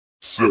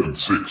7,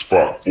 6,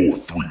 5, 4,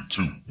 3,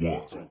 2,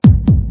 1.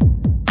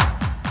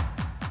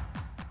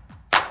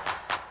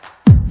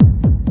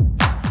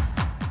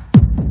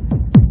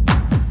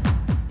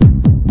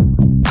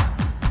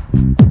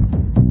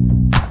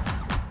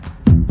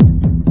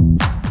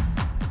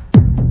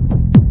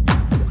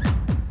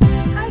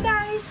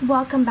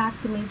 Welcome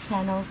back to my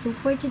channel. So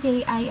for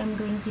today, I am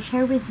going to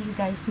share with you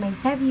guys my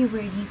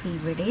February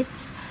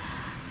favorites.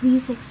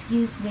 Please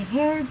excuse the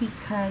hair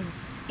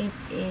because it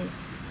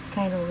is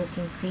kind of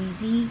looking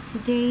crazy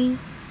today.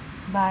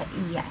 But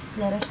yes,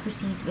 let us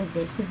proceed with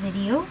this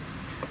video.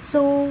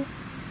 So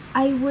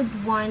I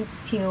would want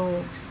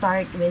to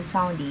start with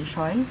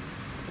foundation.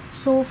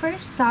 So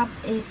first up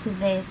is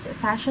this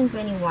Fashion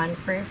 21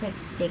 Perfect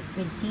Stick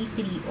with Tea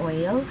Tree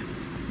Oil.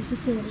 This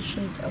is in the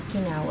shade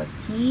Okinawa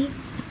Tea.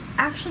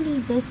 Actually,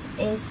 this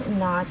is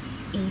not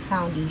a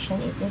foundation,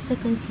 it is a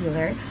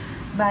concealer,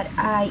 but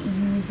I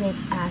use it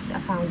as a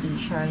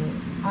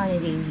foundation on a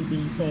daily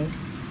basis.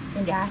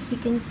 And as you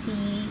can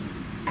see,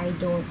 I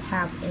don't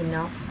have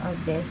enough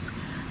of this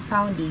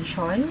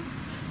foundation,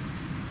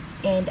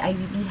 and I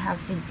really have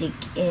to dig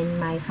in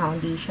my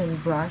foundation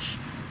brush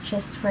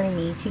just for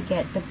me to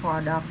get the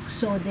product.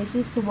 So this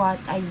is what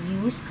I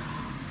use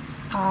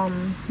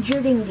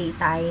during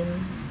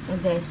daytime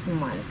this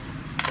month.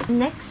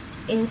 Next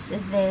is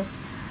this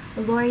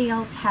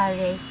L'Oreal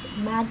Paris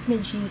Matte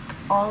Magic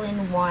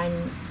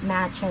All-in-One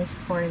Matte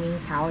Transforming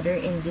Powder,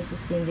 and this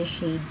is in the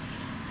shade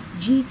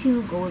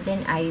G2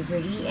 Golden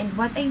Ivory. And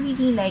what I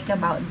really like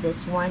about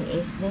this one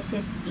is this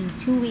is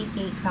a two-way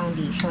cake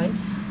foundation,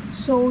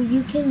 so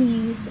you can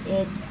use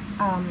it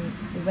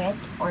wet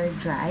or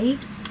dry.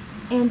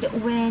 And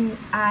when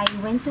I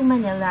went to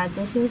Manila,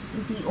 this is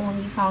the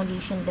only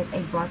foundation that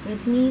I brought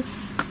with me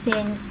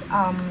since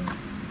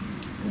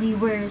we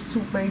were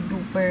super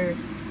duper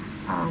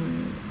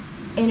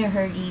in a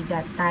hurry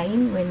that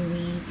time when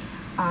we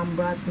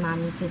brought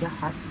mommy to the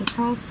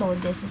hospital. So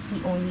this is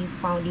the only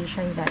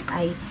foundation that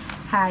I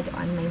had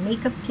on my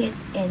makeup kit,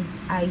 and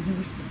I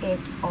used it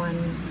on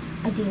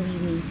a daily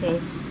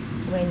basis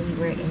when we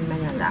were in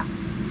Manila.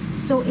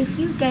 So if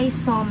you guys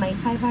saw my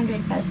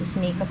 500 pesos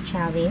makeup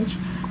challenge,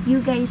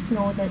 you guys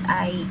know that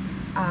I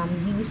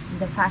used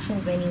the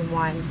Fashion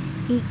 21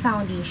 Cake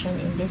Foundation,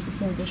 and this is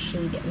in the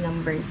shade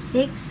number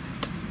 6.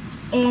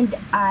 And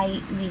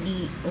I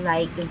really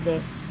like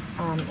this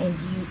and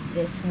use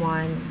this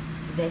one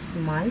this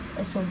month.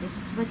 So this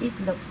is what it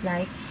looks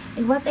like.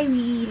 And what I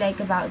really like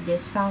about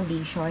this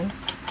foundation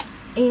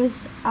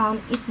is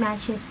it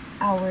matches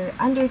our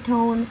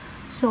undertone,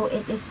 so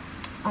it is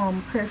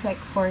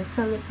perfect for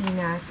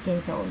Filipina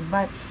skin tone.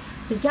 But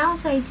the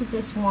downside to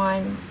this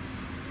one,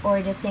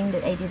 or the thing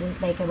that I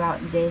didn't like about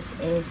this,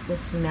 is the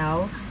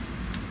smell,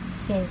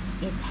 since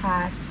it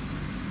has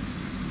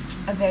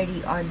a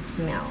very odd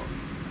smell.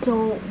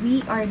 So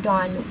we are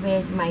done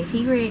with my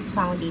favorite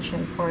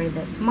foundation for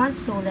this month.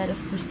 So let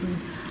us proceed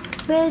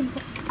with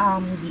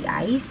the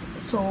eyes.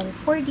 So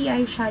for the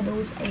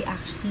eyeshadows, I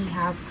actually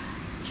have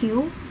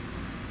two.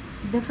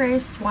 The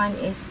first one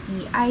is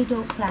the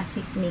Aido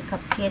Classic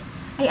Makeup Kit.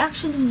 I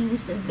actually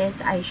used this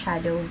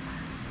eyeshadow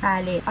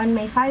palette on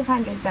my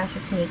 500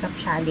 pesos makeup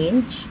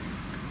challenge.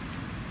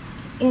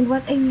 And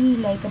what I really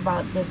like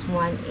about this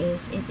one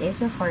is it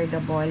is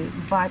affordable,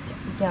 but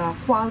the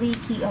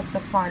quality of the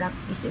product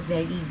is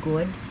very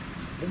good.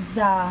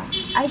 The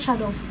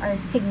eyeshadows are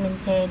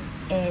pigmented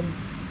and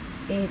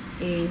it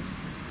is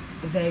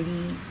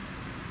very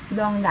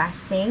long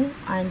lasting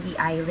on the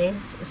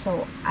eyelids,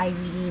 so I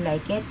really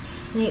like it.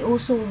 And I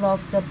also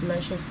love the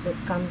blushes that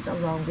comes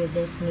along with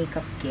this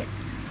makeup kit.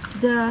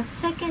 The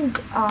second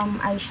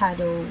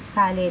eyeshadow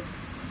palette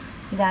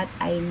that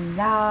I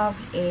love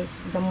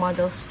is the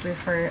Models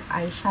Prefer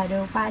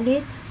eyeshadow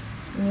palette,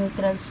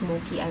 Neutral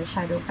Smoky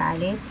eyeshadow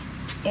palette.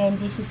 And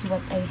this is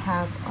what I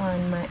have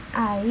on my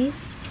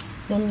eyes,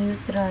 the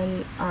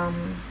neutral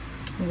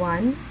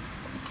one.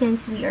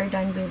 Since we are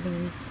done with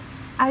the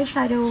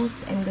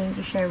eyeshadows, I'm going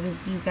to share with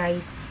you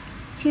guys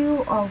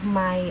two of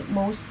my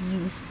most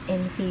used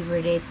and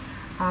favorite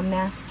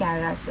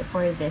mascaras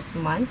for this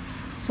month.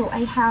 So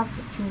I have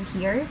two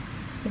here.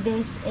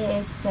 This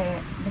is the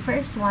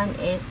first one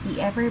is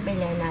the Ever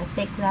Belena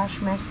Thick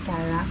Lash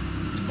Mascara,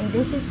 and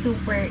this is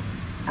super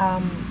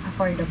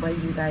affordable,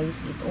 you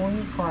guys. It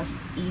only costs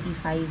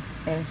 85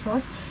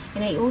 pesos,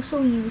 and I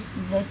also used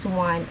this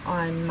one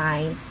on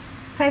my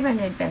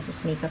 500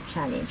 pesos makeup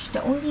challenge.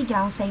 The only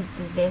downside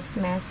to this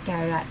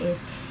mascara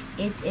is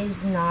it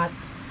is not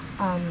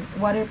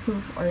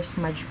waterproof or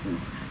smudge proof.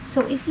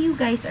 So if you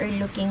guys are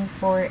looking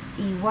for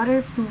a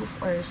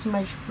waterproof or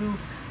smudge proof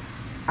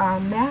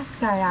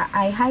mascara,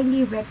 I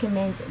highly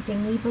recommend the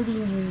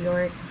Maybelline New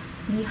York,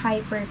 the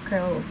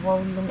Hypercurl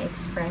Volume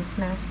Express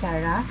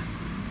Mascara.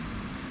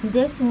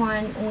 This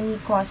one only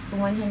cost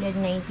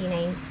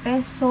 199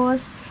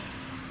 pesos,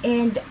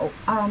 and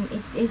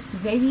it is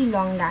very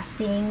long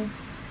lasting,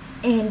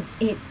 and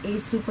it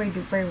is super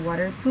duper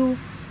waterproof.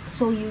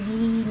 So you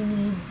really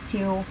need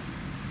to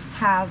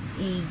have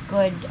a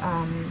good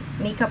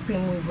makeup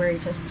remover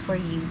just for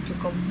you to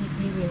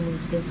completely remove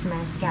this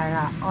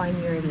mascara on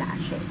your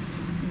lashes.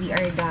 We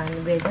are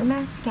done with the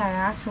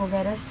mascara, so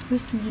let us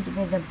proceed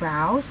with the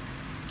brows.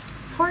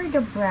 For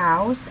the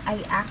brows,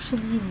 I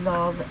actually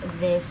love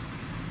this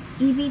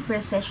EV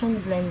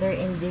Precision Blender,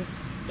 and this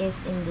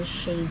is in the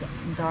shade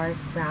dark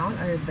brown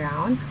or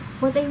brown.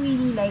 What I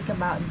really like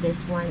about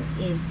this one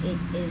is it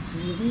is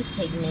really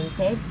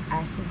pigmented,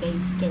 as you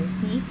guys can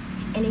see,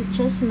 and it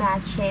just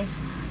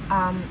matches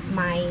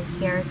my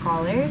hair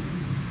color.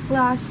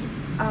 Plus,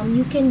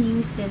 you can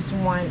use this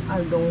one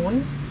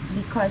alone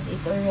because it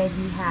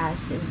already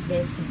has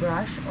this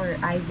brush or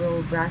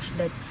eyebrow brush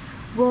that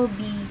will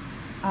be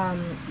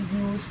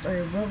used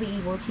or will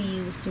be able to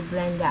use to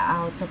blend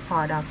out the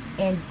product.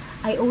 And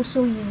I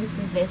also use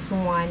this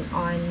one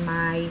on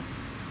my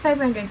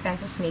 500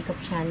 pesos makeup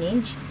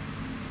challenge,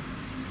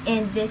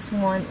 and this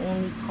one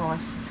only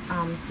costs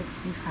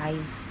 65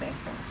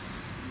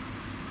 pesos.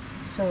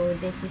 So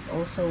this is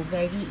also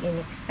very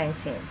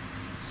inexpensive.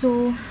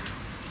 So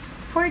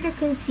for the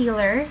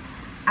concealer,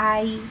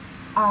 I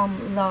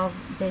love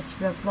this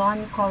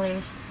Revlon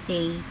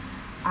Colorstay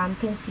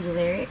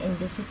concealer, and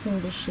this is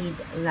in the shade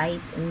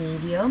light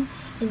medium,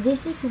 and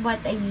this is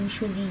what I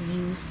usually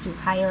use to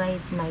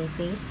highlight my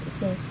face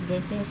since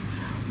this is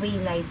way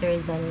lighter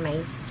than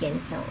my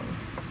skin tone.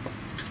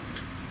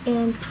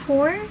 And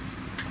for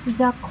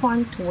the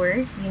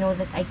contour, you know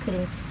that I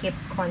couldn't skip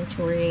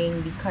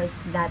contouring because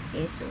that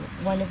is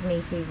one of my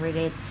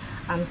favorite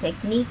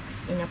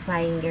techniques in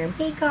applying your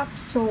makeup.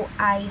 So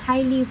I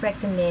highly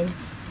recommend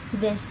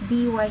this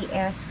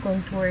YASS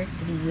Contour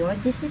Trio.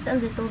 This is a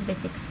little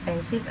bit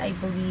expensive. I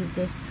believe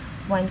this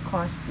one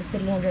cost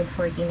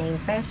 349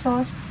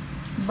 pesos,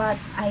 but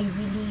I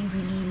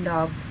really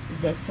love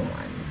this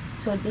one.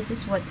 So this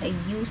is what I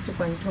use to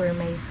contour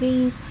my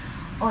face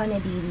on a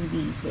daily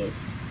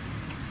basis.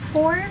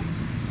 For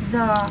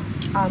the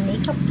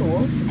makeup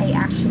tools, I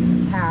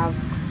actually have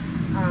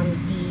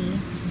the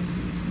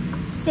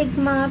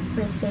Sigma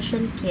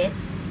Precision Kit,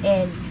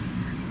 and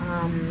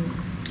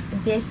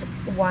this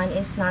one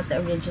is not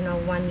the original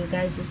one, you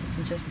guys. This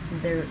is just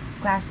the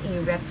Class A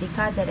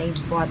replica that I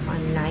bought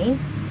online,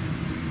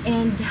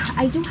 and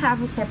I do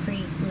have a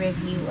separate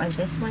review on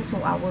this one, so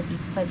I will be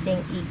putting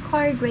a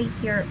card right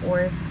here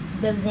or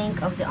the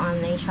link of the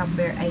online shop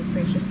where I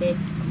purchased it,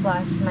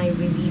 plus my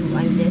review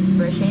on these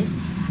brushes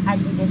at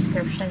the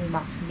description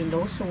box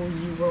below, so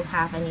you will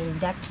have an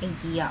in-depth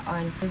idea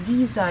on the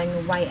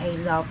reason why I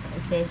love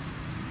these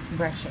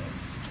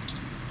brushes.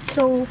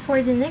 So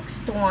for the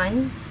next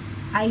one,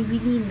 I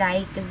really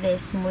like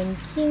this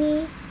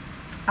Moonkini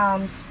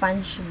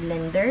sponge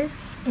blender,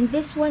 and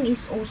this one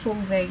is also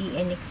very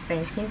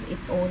inexpensive. It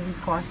only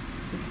costs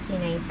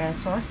 69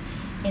 pesos,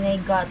 and I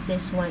got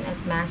this one at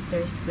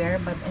Master Square,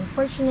 but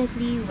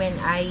unfortunately when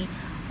I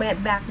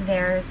went back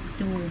there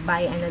to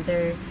buy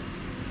another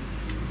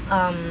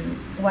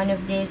one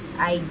of this,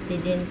 I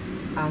didn't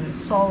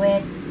saw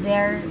it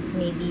there.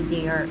 Maybe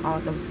they are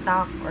out of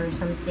stock or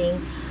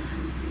something,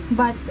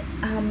 but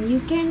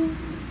you can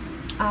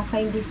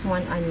find this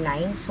one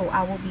online, so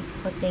I will be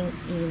putting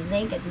a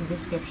link at the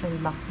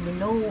description box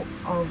below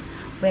of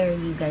where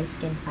you guys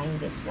can find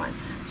this one.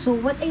 So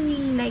what I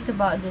really like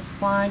about this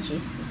sponge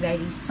is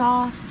very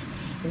soft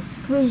and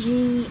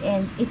squishy,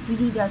 and it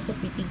really does a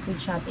pretty good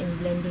job in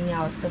blending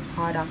out the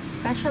product,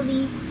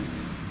 especially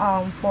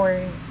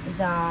for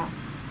the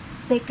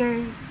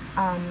thicker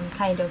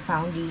kind of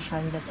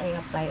foundation that I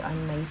apply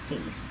on my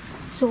face.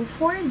 So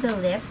for the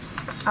lips,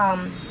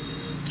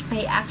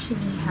 I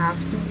actually have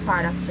two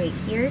products right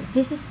here.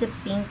 This is the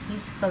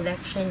Pinkies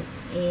collection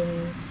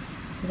in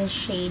the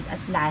shade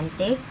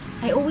Atlantic.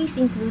 I always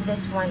include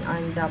this one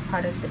on the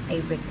products that I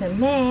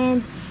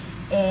recommend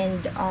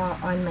and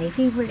on my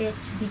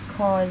favorites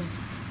because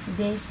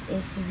this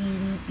is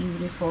really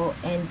beautiful,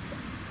 and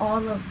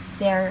all of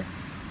their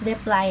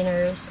lip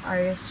liners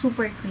are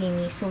super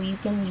creamy, so you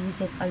can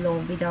use it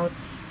alone without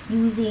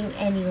using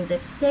any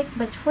lipstick.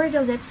 But for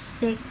the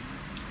lipstick,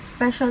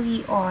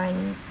 especially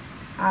on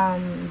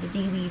the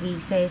daily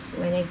basis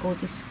when I go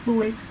to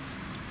school,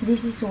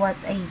 this is what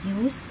I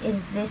use,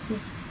 and this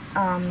is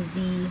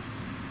the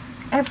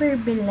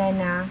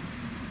Everbelena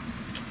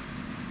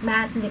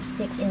matte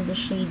lipstick in the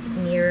shade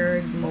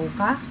Mirrored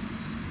Mocha.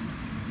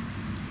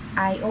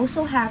 I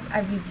also have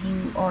a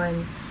review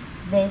on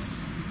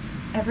this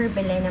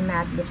Everbelena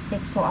matte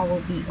lipstick, so I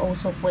will be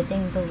also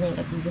putting the link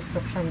at the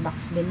description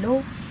box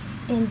below.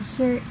 And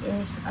here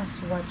is a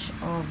swatch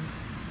of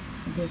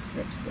this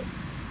lipstick.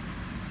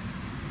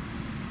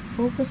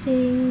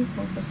 Focusing.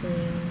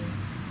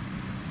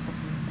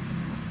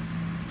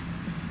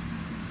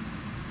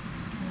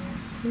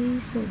 Okay,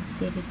 so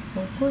did it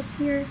focus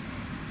here?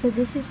 So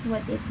this is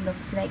what it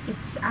looks like.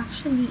 It's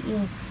actually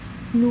in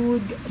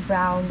nude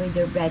brown with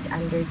a red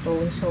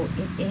undertone, so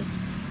it is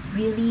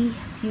really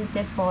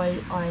beautiful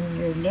on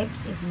your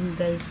lips if you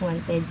guys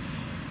wanted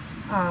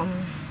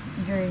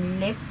your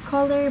lip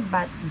color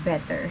but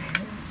better.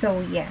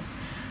 So yes,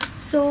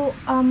 so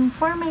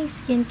for my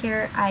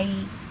skincare,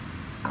 I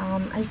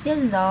still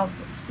love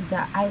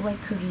the IY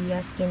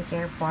Korea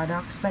skincare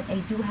products, but I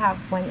do have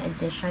one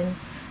addition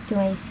to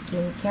my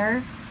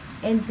skincare,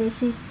 and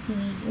this is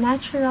the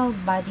Natural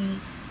Body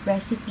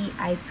Recipe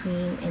Eye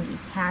Cream, and it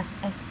has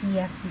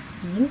SPF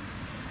 15.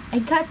 I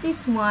got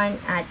this one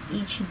at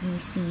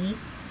HBC,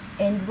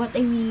 and what I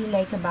really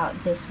like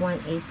about this one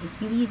is it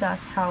really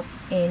does help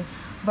in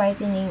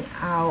brightening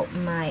out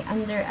my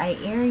under eye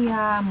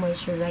area,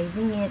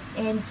 moisturizing it,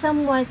 and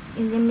somewhat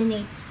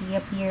eliminates the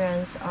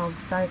appearance of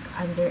dark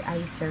under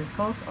eye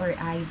circles or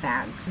eye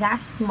bags.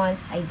 Last month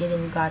I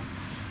didn't got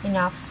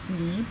enough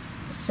sleep,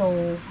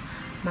 so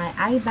my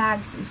eye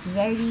bags is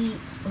very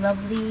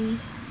lovely,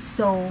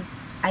 so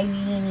I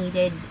really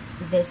needed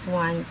this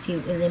one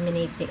to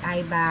eliminate the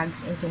eye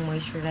bags and to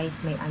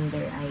moisturize my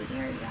under eye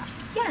area.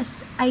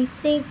 Yes, I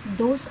think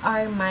those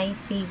are my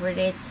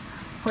favorites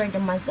for the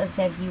month of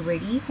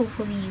February.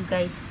 Hopefully you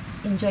guys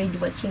enjoyed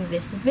watching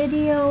this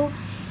video,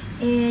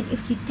 and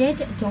if you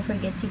did, don't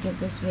forget to give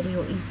this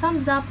video a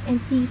thumbs up,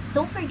 and please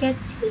don't forget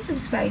to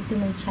subscribe to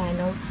my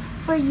channel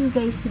for you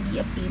guys to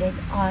be updated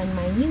on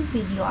my new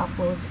video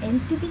uploads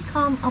and to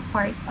become a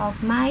part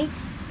of my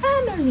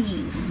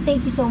family.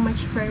 Thank you so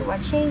much for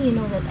watching. You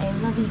know that I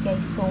love you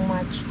guys so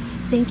much.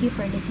 Thank you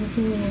for the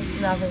continuous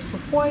love and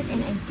support,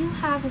 and I do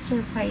have a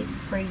surprise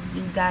for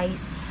you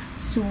guys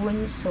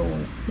soon, so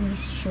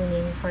please tune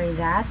in for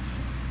that.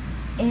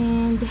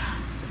 And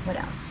what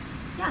else?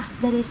 Yeah,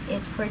 that is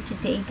it for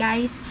today,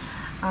 guys.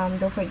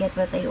 Don't forget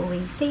what I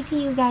always say to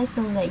you guys: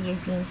 don't let your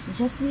dreams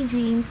just be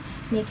dreams,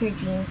 make your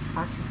dreams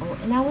possible.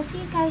 And I will see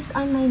you guys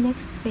on my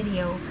next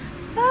video.